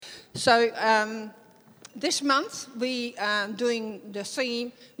So this month we are doing the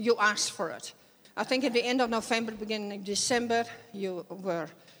theme, You Asked For It. I think at the end of November, beginning of December, you were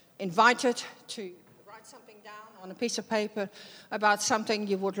invited to write something down on a piece of paper about something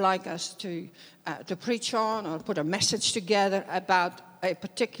you would like us to preach on or put a message together about a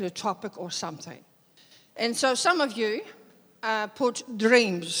particular topic or something. And so some of you put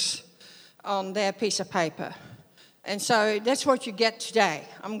dreams on their piece of paper. And so that's what you get today.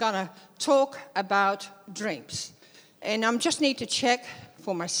 I'm going to talk about dreams. And I just need to check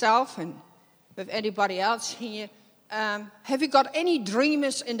for myself and with anybody else here. Have you got any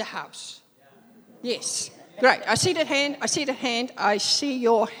dreamers in the house? Yes. Great. I see that hand. I see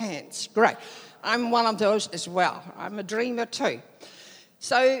your hands. Great. I'm one of those as well. I'm a dreamer too.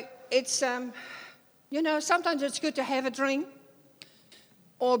 So it's, sometimes it's good to have a dream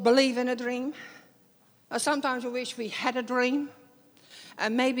or believe in a dream. Or sometimes I wish we had a dream.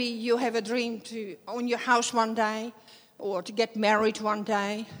 And maybe you have a dream to own your house one day or to get married one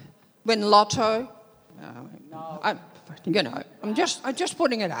day, win lotto. I'm just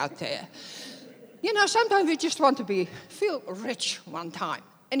putting it out there. Sometimes you just want to feel rich one time.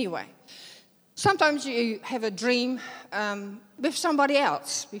 Anyway, sometimes you have a dream with somebody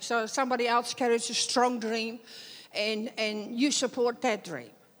else because somebody else carries a strong dream and you support that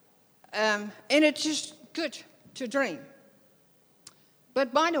dream. And it's just good to dream.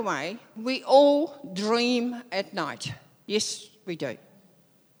 But by the way, we all dream at night. Yes, we do.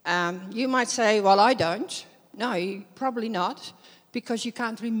 You might say, well, I don't. No, probably not, because you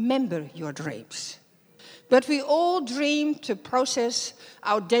can't remember your dreams. But we all dream to process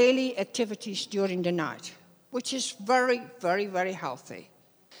our daily activities during the night, which is very, very, very healthy.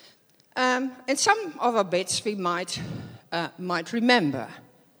 And some of our bits we might remember.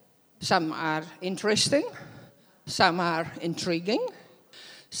 Some are interesting, some are intriguing,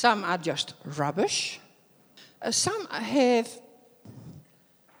 some are just rubbish. Some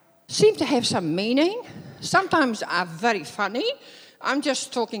seem to have some meaning. Sometimes are very funny. I'm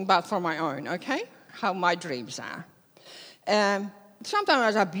just talking about for my own, okay? How my dreams are.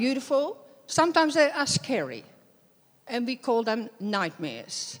 Sometimes they are beautiful. Sometimes they are scary. And we call them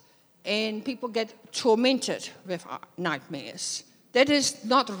nightmares. And people get tormented with nightmares. That is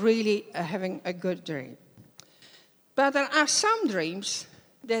not really having a good dream. But there are some dreams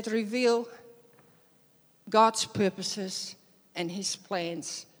that reveal God's purposes and His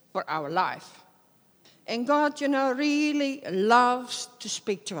plans for our life. And God, really loves to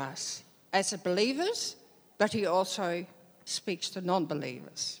speak to us as believers, but He also speaks to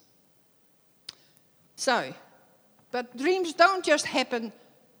non-believers. But dreams don't just happen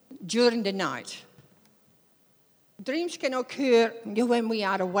during the night. Dreams can occur when we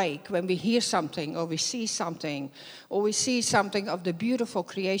are awake, when we hear something, or we see something of the beautiful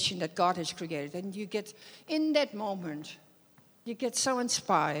creation that God has created. And you get, in that moment, you get so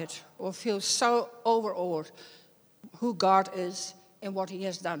inspired or feel so overawed who God is and what He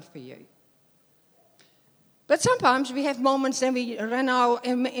has done for you. But sometimes we have moments when we run our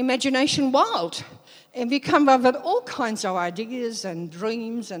imagination wild. And we come up with all kinds of ideas and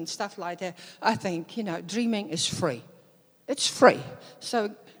dreams and stuff like that. I think, dreaming is free. It's free.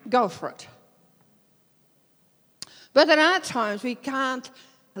 So go for it. But there are times we can't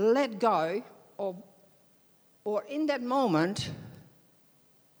let go or in that moment,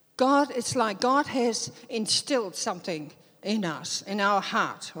 it's like God has instilled something in us, in our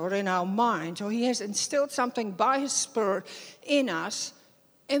heart or in our mind, or He has instilled something by His Spirit in us,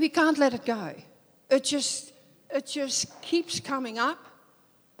 and we can't let it go. It just keeps coming up,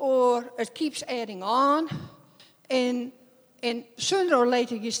 or it keeps adding on, and sooner or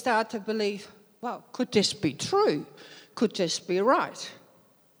later you start to believe, well, could this be true? Could this be right?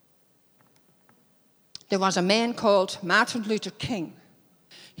 There was a man called Martin Luther King.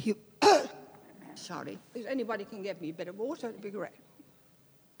 Sorry, if anybody can get me a bit of water, it'd be great.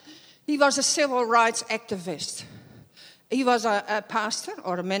 He was a civil rights activist. He was a pastor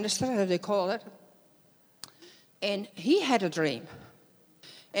or a minister, as they call it. And he had a dream.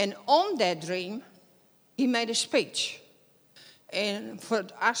 And on that dream, he made a speech. And for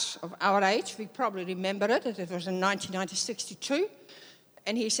us of our age, we probably remember it. It was in 1962.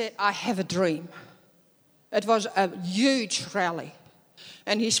 And he said, I have a dream. It was a huge rally.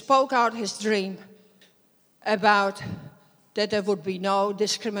 And he spoke out his dream about that there would be no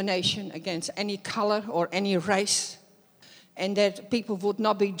discrimination against any color or any race. And that people would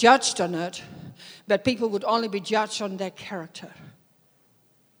not be judged on it, but people would only be judged on their character.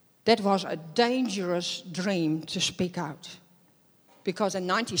 That was a dangerous dream to speak out. Because in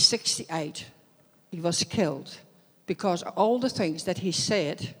 1968, he was killed because all the things that he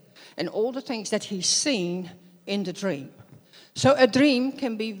said and all the things that he's seen in the dream. So a dream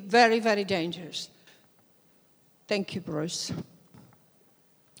can be very, very dangerous. Thank you, Bruce.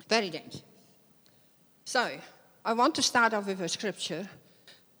 Very dangerous. So I want to start off with a scripture,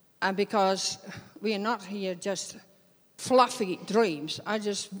 because we are not here just fluffy dreams. I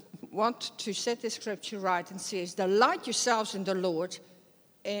just want to set the scripture right and says, delight yourselves in the Lord,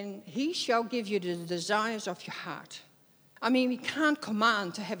 and he shall give you the desires of your heart. I mean, we can't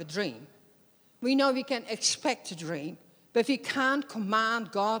command to have a dream. We know we can expect a dream, but we can't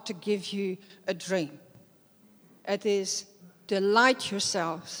command God to give you a dream. It is delight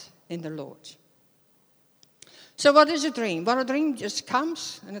yourselves in the Lord. So what is a dream? Well, a dream just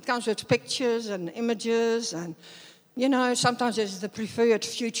comes, and it comes with pictures and images, and, sometimes it's the preferred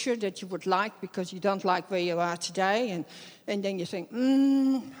future that you would like because you don't like where you are today, and then you think,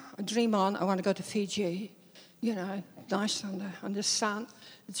 I dream on, I want to go to Fiji, nice on the sun,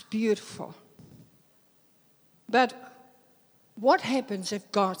 it's beautiful. But what happens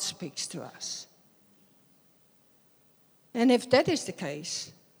if God speaks to us? And if that is the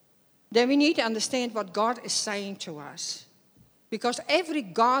case, then we need to understand what God is saying to us. Because every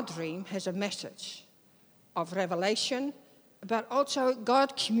God dream has a message of revelation, but also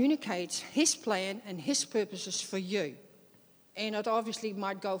God communicates his plan and his purposes for you. And it obviously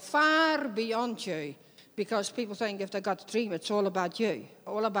might go far beyond you, because people think if they got a dream, it's all about you,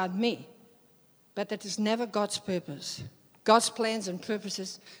 all about me. But that is never God's purpose. God's plans and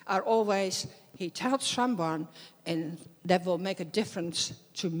purposes are always, he tells someone, and that will make a difference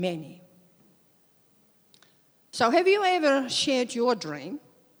to many. So have you ever shared your dream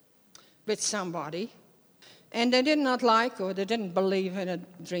with somebody, and they did not like or they didn't believe in a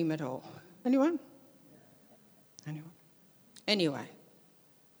dream at all? Anyone? Anyway,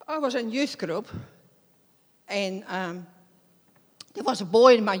 I was in youth group, and there was a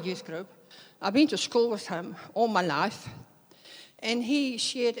boy in my youth group. I've been to school with him all my life, and he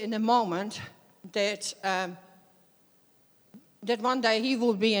shared in a moment that one day he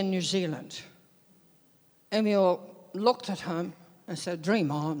will be in New Zealand. And we all looked at him and said, dream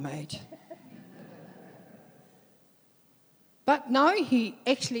on, mate. But now he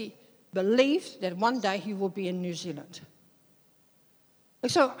actually believed that one day he will be in New Zealand.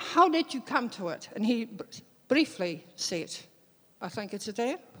 So how did you come to it? And he briefly said, I think it's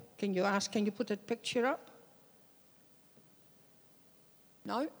there. Can you put that picture up?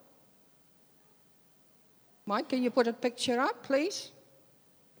 No? Mike, can you put a picture up, please?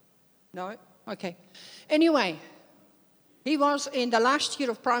 No? Okay. Anyway, he was in the last year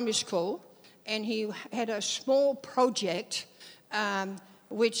of primary school, and he had a small project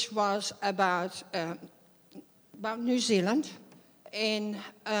which was about New Zealand, and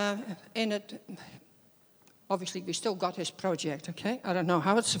it, obviously we still got his project, okay? I don't know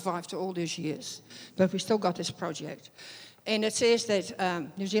how it survived all these years, but we still got his project. And it says that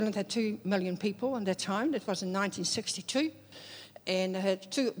New Zealand had 2 million people at that time. That was in 1962. And they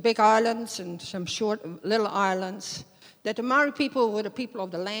had 2 big islands and some short little islands. That the Maori people were the people of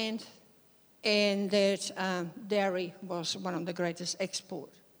the land, and that dairy was one of the greatest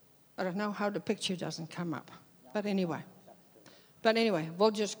exports. I don't know how the picture doesn't come up. But anyway, we'll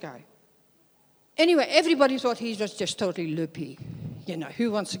just go. Anyway, everybody thought he was just totally loopy.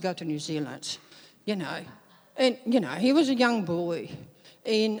 Who wants to go to New Zealand? And, he was a young boy.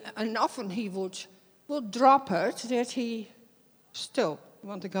 And often he would drop it that he still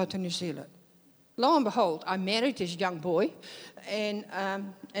want to go to New Zealand. Lo and behold, I married this young boy, and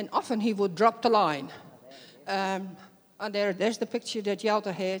often he would drop the line. And there's the picture that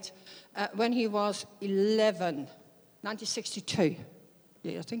Yalta had when he was 11, 1962.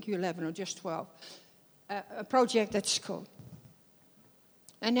 Yeah, I think you're 11 or just 12. A project at school.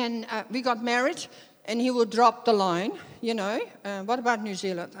 And then we got married, and he would drop the line, what about New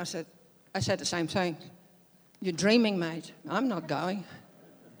Zealand? I said the same thing. You're dreaming, mate. I'm not going.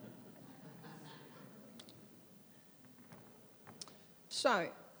 So,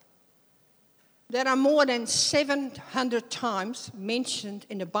 there are more than 700 times mentioned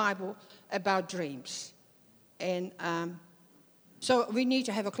in the Bible about dreams. And so we need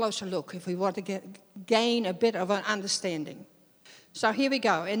to have a closer look if we want to gain a bit of an understanding. So here we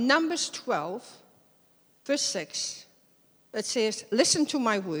go. In Numbers 12, verse 6, it says, listen to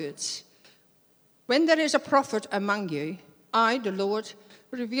my words. When there is a prophet among you, I, the Lord,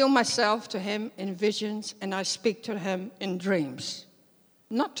 reveal myself to him in visions, and I speak to him in dreams.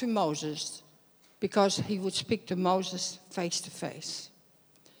 Not to Moses, because he would speak to Moses face to face.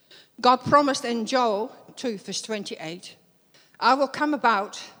 God promised in Joel 2, verse 28, I will come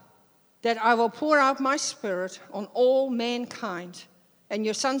about that I will pour out my spirit on all mankind, and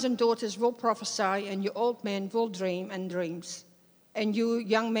your sons and daughters will prophesy, and your old men will dream and dreams, and you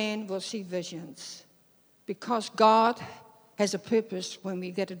young men will see visions. Because God has a purpose when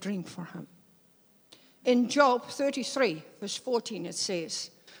we get a dream for him. In Job 33, verse 14, it says,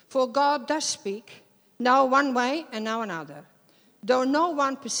 "For God does speak, now one way and now another, though no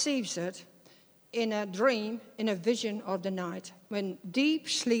one perceives it, in a dream, in a vision of the night, when deep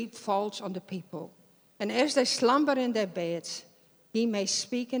sleep falls on the people. And as they slumber in their beds, he may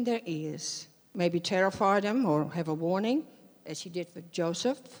speak in their ears, maybe terrify them or have a warning, as he did with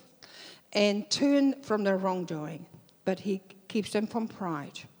Joseph, and turn from their wrongdoing. But he keeps them from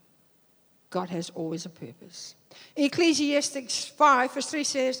pride." God has always a purpose. Ecclesiastes 5, verse 3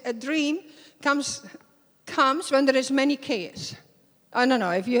 says, "A dream comes when there is many cares." I don't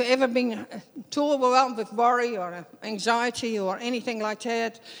know, if you've ever been too overwhelmed with worry or anxiety or anything like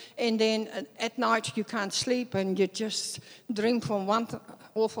that, and then at night you can't sleep and you just dream from one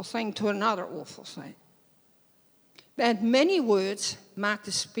awful thing to another awful thing. And many words mark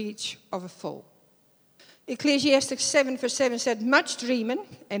the speech of a fool. Ecclesiastes 7, verse 7 said, "Much dreaming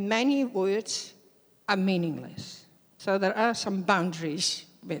and many words are meaningless." So there are some boundaries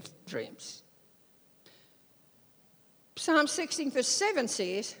with dreams. Psalm 16, verse 7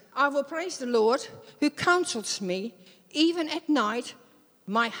 says, "I will praise the Lord who counsels me. Even at night,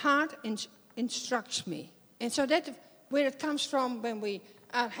 my heart instructs me." And so that's where it comes from when we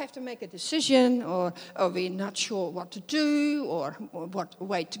have to make a decision, or we're not sure what to do or what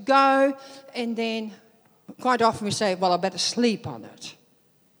way to go. And then quite often we say, "Well, I better sleep on it."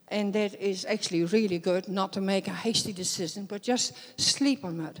 And that is actually really good, not to make a hasty decision, but just sleep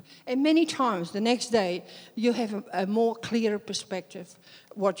on it. And many times the next day, you have a more clear perspective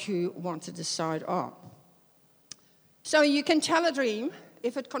what you want to decide on. So you can tell a dream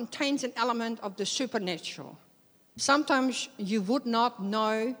if it contains an element of the supernatural. Sometimes you would not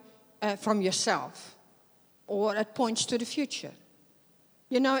know from yourself, or it points to the future.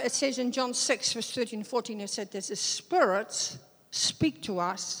 You know, it says in John 6, verse 13 and 14, it said that the spirits speak to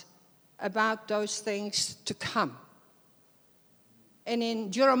us about those things to come. And in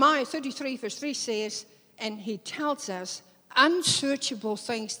Jeremiah 33, verse 3 says, and he tells us unsearchable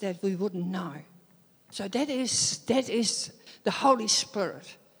things that we wouldn't know. So that is the Holy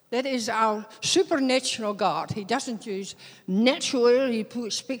Spirit. That is our supernatural God. He doesn't use natural, he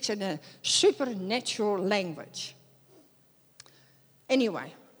speaks in a supernatural language.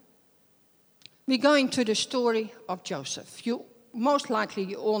 Anyway, we're going to the story of Joseph. Most likely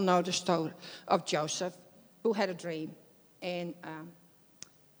you all know the story of Joseph, who had a dream. And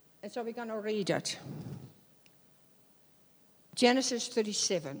so we're going to read it. Genesis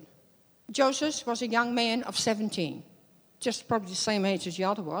 37. Joseph was a young man of 17. Just probably the same age as the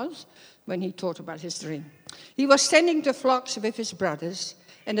other was when he talked about his dream. He was tending the flocks with his brothers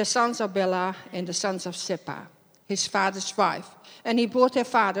and the sons of Bela and the sons of Zippah, his father's wife. And he brought their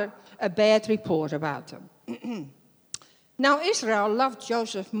father a bad report about them. Now Israel loved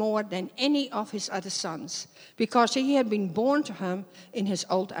Joseph more than any of his other sons, because he had been born to him in his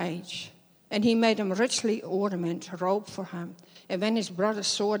old age. And he made him richly ornamented robe for him. And when his brothers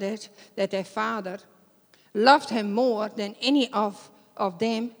saw that their father loved him more than any of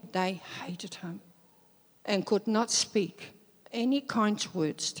them, they hated him and could not speak any kind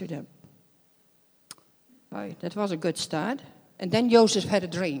words to them. Oh, that was a good start. And then Joseph had a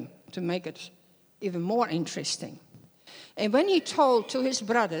dream to make it even more interesting. And when he told to his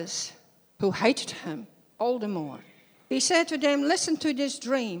brothers, who hated him all the more, he said to them, "Listen to this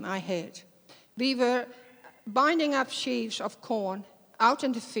dream I had. We were binding up sheaves of corn out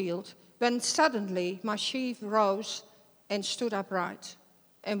in the field, when suddenly my sheaf rose and stood upright,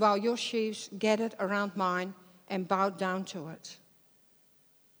 and while your sheaves gathered around mine and bowed down to it."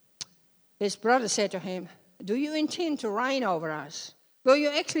 His brother said to him, "Do you intend to reign over us? Will you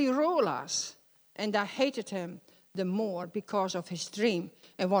actually rule us?" And I hated him the more because of his dream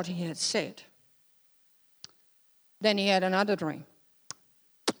and what he had said. Then he had another dream.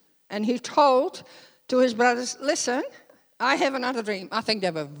 And he told to his brothers, "Listen, I have another dream." I think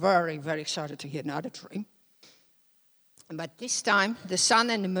they were very, very excited to hear another dream. But this time, the sun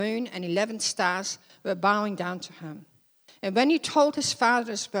and the moon and 11 stars were bowing down to him. And when he told his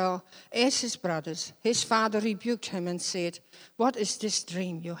father as well as his brothers, his father rebuked him and said, "What is this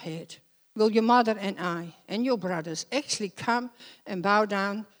dream you had? Will your mother and I and your brothers actually come and bow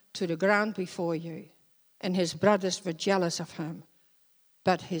down to the ground before you?" And his brothers were jealous of him.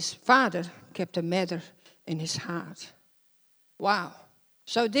 But his father kept the matter in his heart. Wow.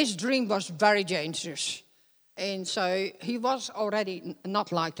 So this dream was very dangerous. And so he was already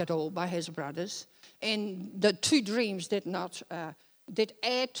not liked at all by his brothers. And the two dreams did not did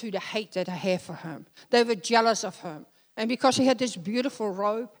add to the hate that they have for him. They were jealous of him. And because he had this beautiful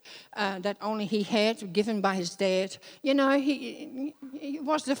robe that only he had, given by his dad, he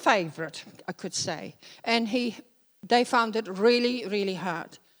was the favorite, I could say. And they found it really, really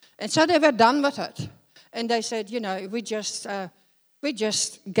hard. And so they were done with it. And they said, we just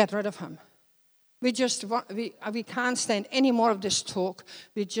get rid of him. We can't stand any more of this talk.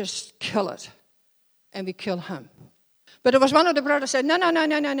 We just kill it. And we kill him. But it was one of the brothers said, no,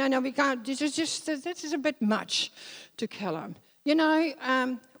 we can't. This is a bit much to kill him.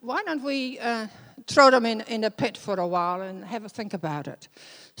 Why don't we throw them in a pit for a while and have a think about it?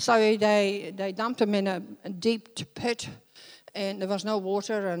 So they dumped him in a deep pit, and there was no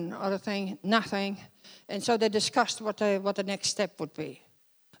water and other thing, nothing. And so they discussed what the next step would be.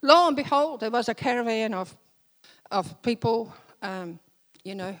 Lo and behold, there was a caravan of people,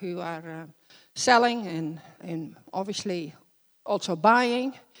 who are selling and obviously also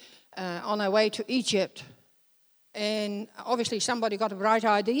buying on their way to Egypt. And obviously somebody got a bright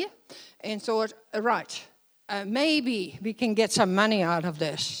idea and thought, right, maybe we can get some money out of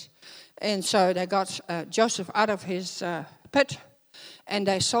this. And so they got Joseph out of his pit, and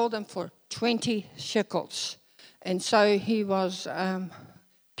they sold him for 20 shekels. And so he was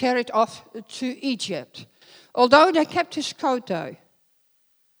carried off to Egypt. Although they kept his coat, though,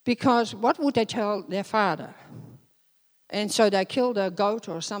 because what would they tell their father? And so they killed a goat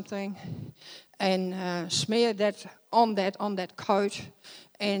or something and smeared that on that coat,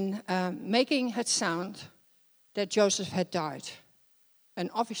 and making it sound that Joseph had died. And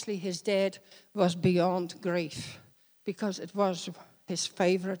obviously his dad was beyond grief because it was his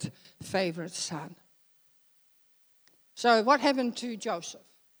favorite son. So what happened to Joseph?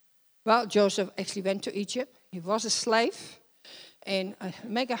 Well, Joseph actually went to Egypt. He was a slave. And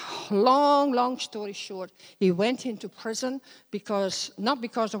make a long story short, he went into prison not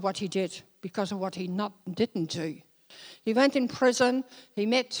because of what he did, because of what he didn't do. He went in prison. He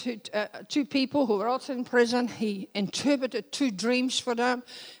met two people who were also in prison. He interpreted 2 dreams for them,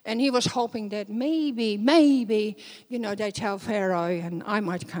 and he was hoping that maybe, they tell Pharaoh and I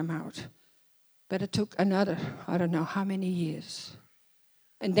might come out. But it took another, I don't know how many years.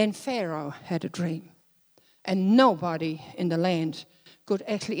 And then Pharaoh had a dream. And nobody in the land could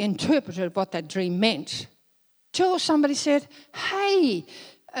actually interpret what that dream meant. Till somebody said, hey,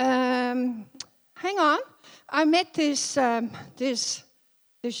 hang on. I met this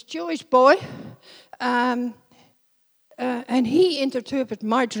Jewish boy, and he interpreted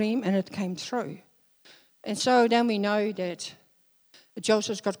my dream, and it came true. And so then we know that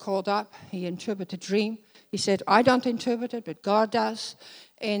Joseph got called up. He interpreted the dream. He said, I don't interpret it, but God does.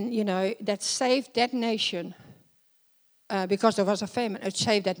 And, that saved that nation because there was a famine. It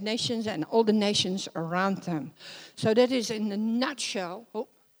saved that nation and all the nations around them. So that is, in a nutshell, the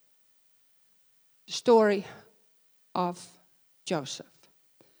story of Joseph.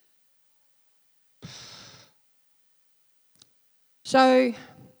 So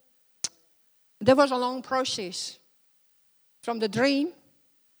there was a long process from the dream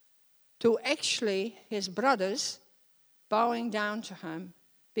to actually his brothers bowing down to him,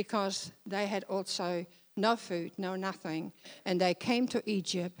 because they had also no food, no nothing. And they came to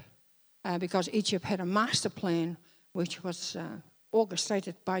Egypt because Egypt had a master plan which was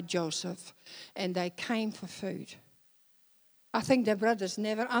orchestrated by Joseph. And they came for food. I think their brothers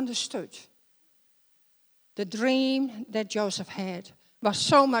never understood. The dream that Joseph had was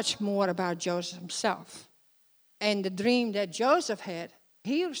so much more about Joseph himself. And the dream that Joseph had,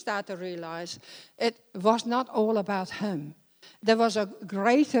 he started to realize it was not all about him. There was a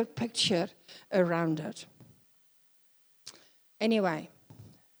greater picture around it. Anyway,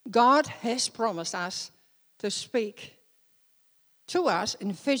 God has promised us to speak to us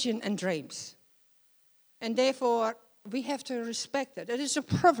in vision and dreams. And therefore, we have to respect it. It is a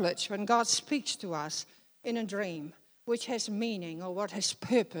privilege when God speaks to us in a dream, which has meaning or what has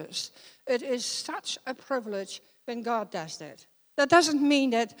purpose. It is such a privilege when God does that. That doesn't mean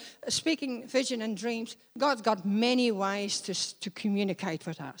that speaking vision and dreams, God's got many ways to communicate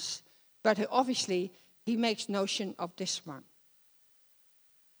with us. But obviously, he makes notion of this one.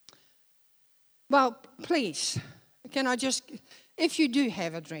 Well, please, can I just, if you do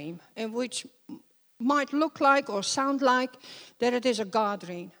have a dream, in which might look like or sound like that it is a God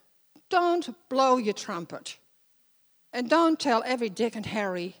dream, don't blow your trumpet. And don't tell every Dick and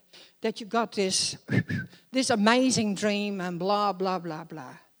Harry that you got this amazing dream and blah, blah, blah,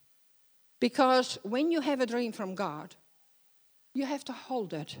 blah. Because when you have a dream from God, you have to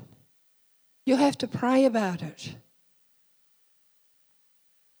hold it. You have to pray about it.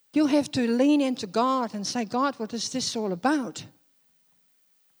 You have to lean into God and say, God, what is this all about?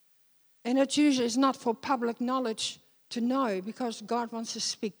 And it usually is not for public knowledge to know, because God wants to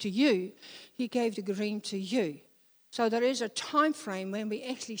speak to you. He gave the dream to you. So there is a time frame when we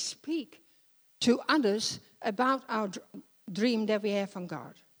actually speak to others about our dream that we have from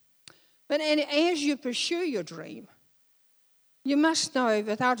God. But as you pursue your dream, you must know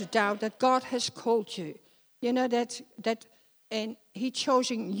without a doubt that God has called you. You know that and He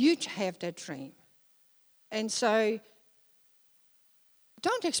chosen you to have that dream. And so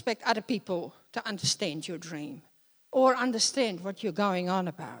don't expect other people to understand your dream or understand what you're going on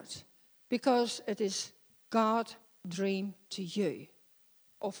about, because it is God's dream to you,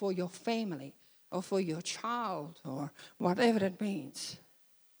 or for your family, or for your child, or whatever it means.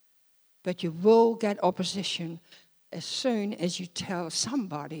 But you will get opposition as soon as you tell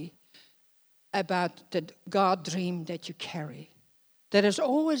somebody about the God dream that you carry. There is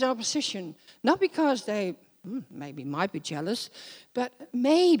always opposition, not because they maybe might be jealous, but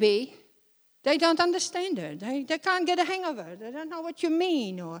maybe they don't understand it. They can't get a hang of it. They don't know what you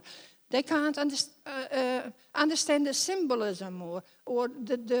mean, or they can't understand the symbolism or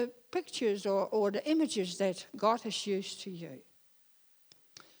the pictures or the images that God has used to you.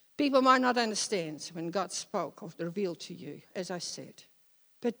 People might not understand when God spoke or revealed to you, as I said.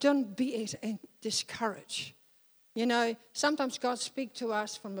 But don't be discouraged. You know, sometimes God speaks to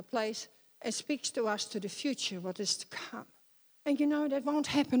us from a place and speaks to us to the future, what is to come. And you know, that won't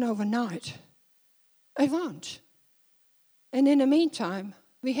happen overnight. It won't. And in the meantime,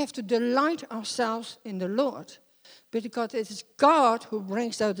 we have to delight ourselves in the Lord, because it is God who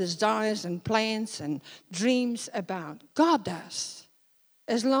brings those desires and plans and dreams about. God does,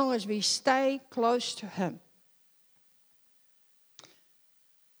 as long as we stay close to Him.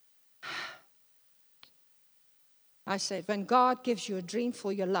 I said, when God gives you a dream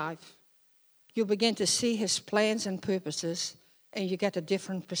for your life, you begin to see His plans and purposes, and you get a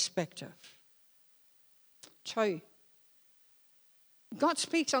different perspective. 2, God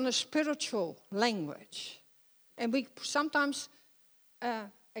speaks on a spiritual language, and we sometimes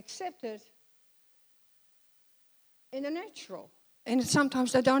accept it in the natural, and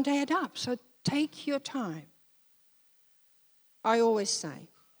sometimes they don't add up. So take your time. I always say,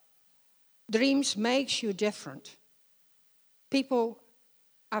 dreams makes you different. People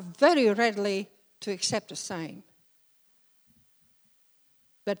are very readily to accept the same.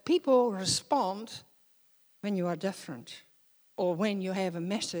 But people respond when you are different, or when you have a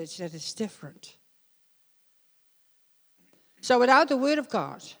message that is different. So without the Word of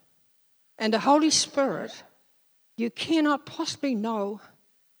God and the Holy Spirit, you cannot possibly know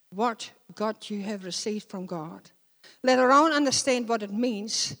what God you have received from God, let alone understand what it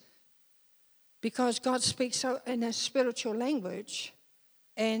means, because God speaks so in a spiritual language.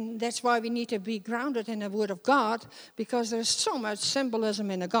 And that's why we need to be grounded in the Word of God, because there's so much symbolism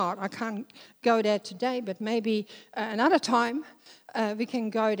in the God. I can't go there today, but maybe another time we can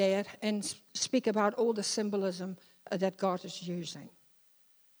go there and speak about all the symbolism that God is using.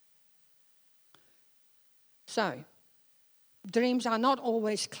 So, dreams are not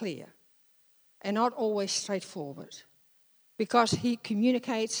always clear and not always straightforward, because He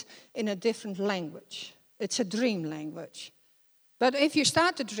communicates in a different language. It's a dream language. But if you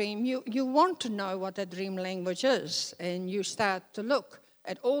start to dream, you want to know what that dream language is, and you start to look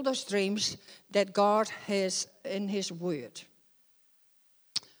at all those dreams that God has in His Word.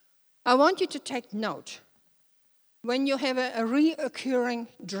 I want you to take note when you have a reoccurring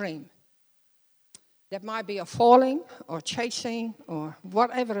dream. That might be a falling or chasing or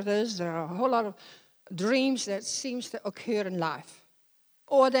whatever it is. There are a whole lot of dreams that seems to occur in life.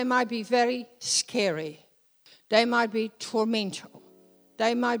 Or they might be very scary. They might be tormental.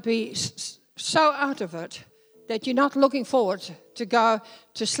 They might be so out of it that you're not looking forward to go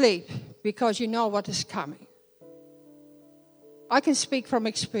to sleep because you know what is coming. I can speak from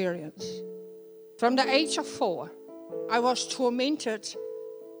experience. From the age of 4, I was tormented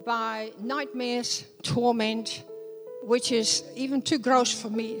by nightmares, torment, which is even too gross for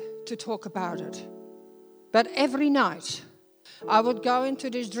me to talk about it. But every night, I would go into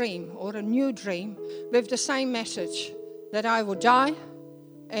this dream or a new dream with the same message, that I would die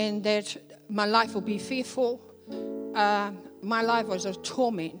and that my life would be fearful. My life was a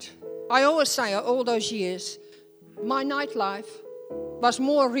torment. I always say, all those years, my night life was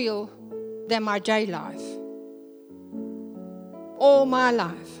more real than my day life. All my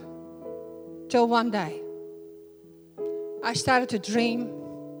life. Till one day, I started to dream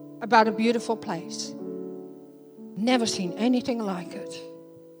about a beautiful place. Never seen anything like it.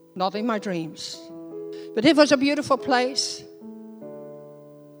 Not in my dreams. But it was a beautiful place.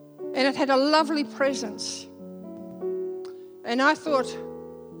 And it had a lovely presence. And I thought,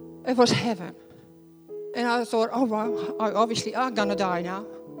 It was heaven. And I thought, oh, well, I obviously are going to die now.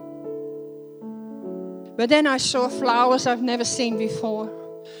 But then I saw flowers I've never seen before,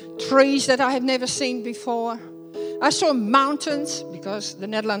 trees that I had never seen before. I saw mountains, because the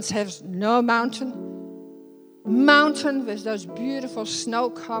Netherlands has no mountain. Mountain with those beautiful snow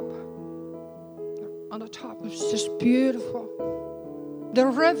cup on the top. It was just beautiful. The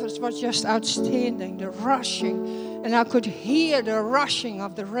rivers were just outstanding, the rushing. And I could hear the rushing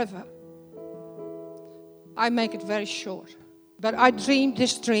of the river. I make it very short. But I dreamed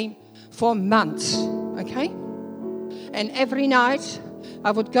this dream for months, okay? And every night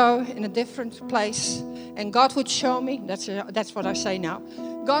I would go in a different place and God would show me, that's what I say now,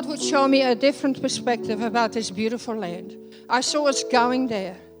 God would show me a different perspective about this beautiful land. I saw us going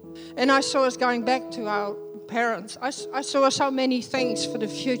there and I saw us going back to our parents. I saw so many things for the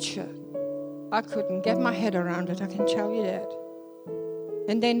future. I couldn't get my head around it, I can tell you that.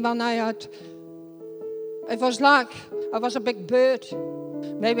 And then one night it was like I was a big bird,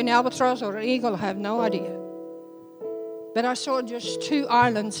 maybe an albatross or an eagle, I have no idea. But I saw just 2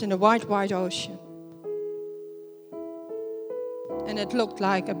 islands in the wide, wide ocean. And it looked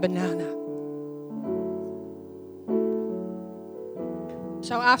like a banana.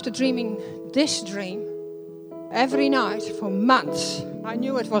 So after dreaming this dream, every night for months, I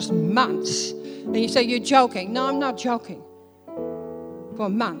knew it was months. And you say, you're joking. No, I'm not joking. For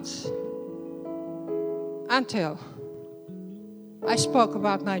months. Until I spoke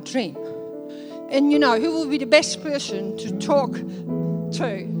about my dream. And you know, who will be the best person to talk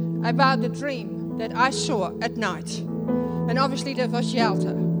to about the dream that I saw at night? And obviously that was Jelte.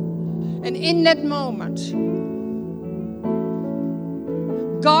 And in that moment,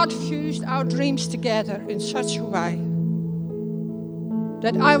 God fused our dreams together in such a way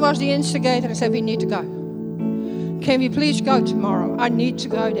that I was the instigator and said, we need to go. Can we please go tomorrow? I need to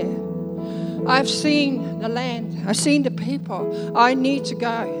go there. I've seen the land. I've seen the people. I need to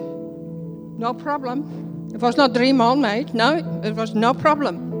go. No problem. It was not dream all made. No, it was no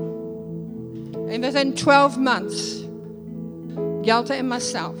problem. And within 12 months, Jelte and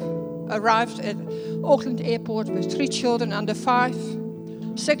myself arrived at Auckland Airport with 3 children under 5,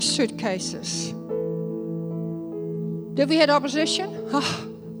 6 suitcases. Did we have opposition? Oh,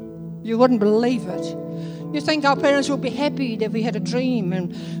 you wouldn't believe it. You think our parents would be happy that we had a dream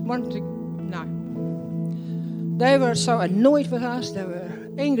and wanted to... No. They were so annoyed with us. They were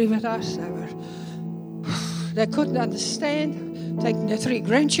angry with us. They couldn't understand taking their 3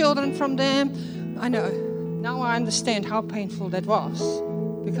 grandchildren from them. I know. Now I understand how painful that was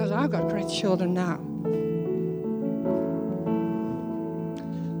because I've got grandchildren now.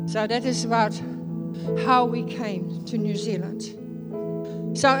 So that is about how we came to New Zealand.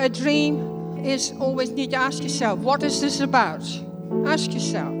 So a dream is always need to ask yourself, what is this about? Ask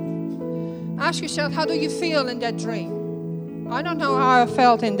yourself. Ask yourself, how do you feel in that dream? I don't know how I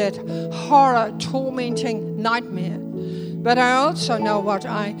felt in that horror, tormenting nightmare. But I also know what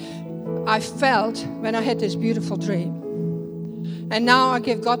I felt when I had this beautiful dream. And now I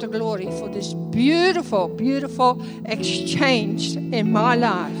give God the glory for this beautiful, beautiful exchange in my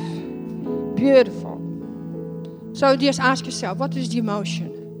life. Beautiful. So just ask yourself, what is the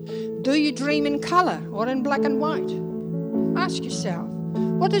emotion? Do you dream in color or in black and white? Ask yourself,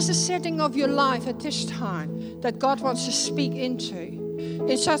 what is the setting of your life at this time that God wants to speak into?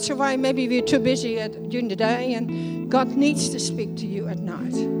 In such a way, maybe we're too busy during the day and God needs to speak to you at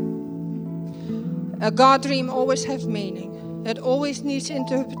night. A God dream always has meaning. It always needs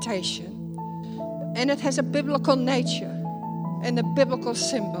interpretation. And it has a biblical nature and the biblical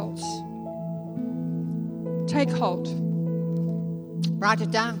symbols. Take hold. Write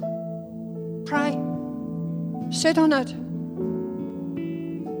it down. Pray. Sit on it.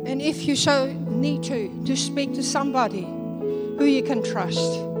 And if you so need to speak to somebody who you can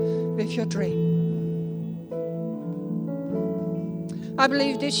trust with your dream. I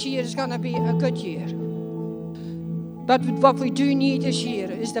believe this year is going to be a good year. But what we do need this year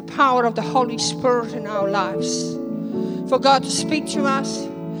is the power of the Holy Spirit in our lives. For God to speak to us,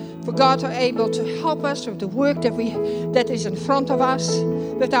 for God to be able to help us with the work that is in front of us,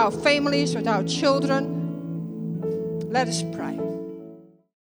 with our families, with our children. Let us pray.